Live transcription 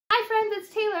friends,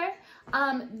 it's Taylor.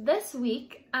 This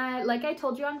week, like I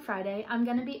told you on Friday, I'm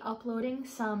gonna be uploading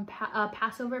some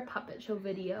Passover puppet show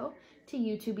video to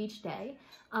YouTube each day,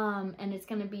 and it's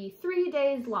gonna be 3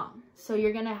 days long. So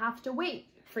you're gonna have to wait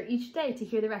for each day to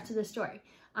hear the rest of the story.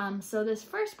 So this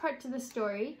first part to the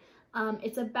story,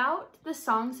 it's about the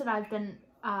songs that I've been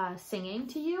singing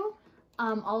to you.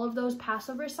 All of those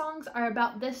Passover songs are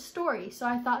about this story. So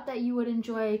I thought that you would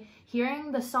enjoy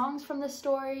hearing the songs from the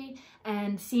story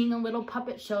and seeing a little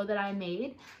puppet show that I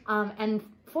made. And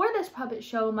for this puppet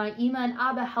show, my Ima and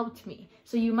Abba helped me.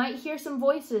 So you might hear some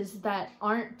voices that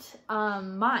aren't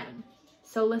mine.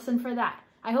 So listen for that.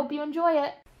 I hope you enjoy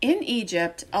it. In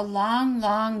Egypt, a long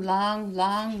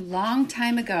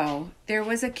time ago, there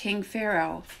was a king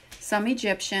Pharaoh, some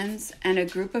Egyptians, and a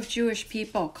group of Jewish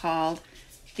people called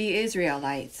the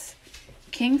Israelites.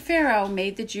 King Pharaoh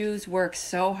made the Jews work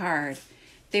so hard.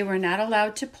 They were not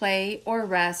allowed to play or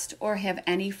rest or have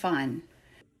any fun.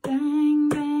 Bang,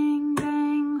 bang,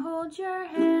 bang, hold your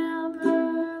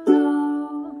hammer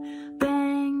low.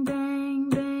 Bang, bang,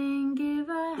 bang, give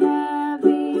a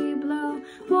heavy blow.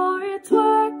 For it's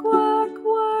work, work,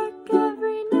 work,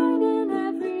 every night and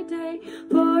every day.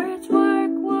 For it's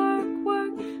work, work,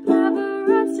 work, never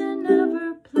rest and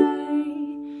never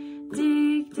play.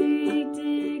 Dig, dig,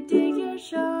 dig, dig your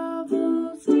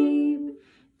shovels deep.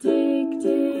 Dig,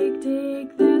 dig,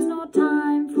 dig, there's no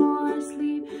time for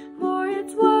sleep. For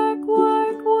it's work,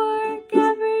 work, work,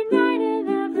 every night and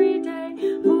every day.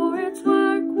 For it's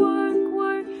work, work,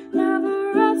 work,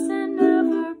 never rest and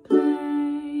never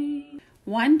play.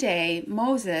 One day,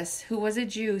 Moses, who was a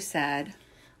Jew, said,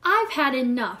 I've had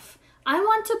enough. I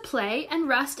want to play and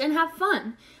rest and have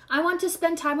fun. I want to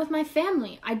spend time with my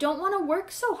family. I don't want to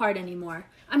work so hard anymore.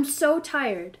 I'm so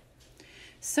tired.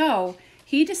 So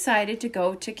he decided to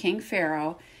go to King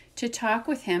Pharaoh to talk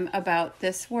with him about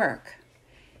this work.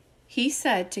 He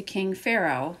said to King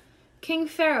Pharaoh, King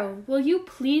Pharaoh, will you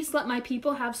please let my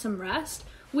people have some rest?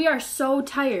 We are so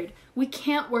tired. We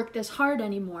can't work this hard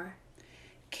anymore.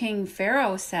 King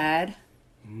Pharaoh said,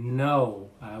 No,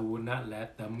 I will not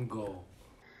let them go.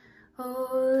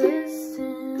 Oh,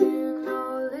 listen, King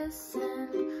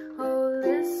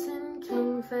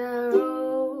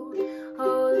Pharaoh.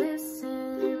 Oh,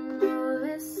 listen,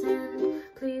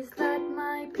 please let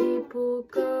my people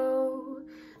go.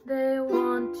 They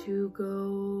want to go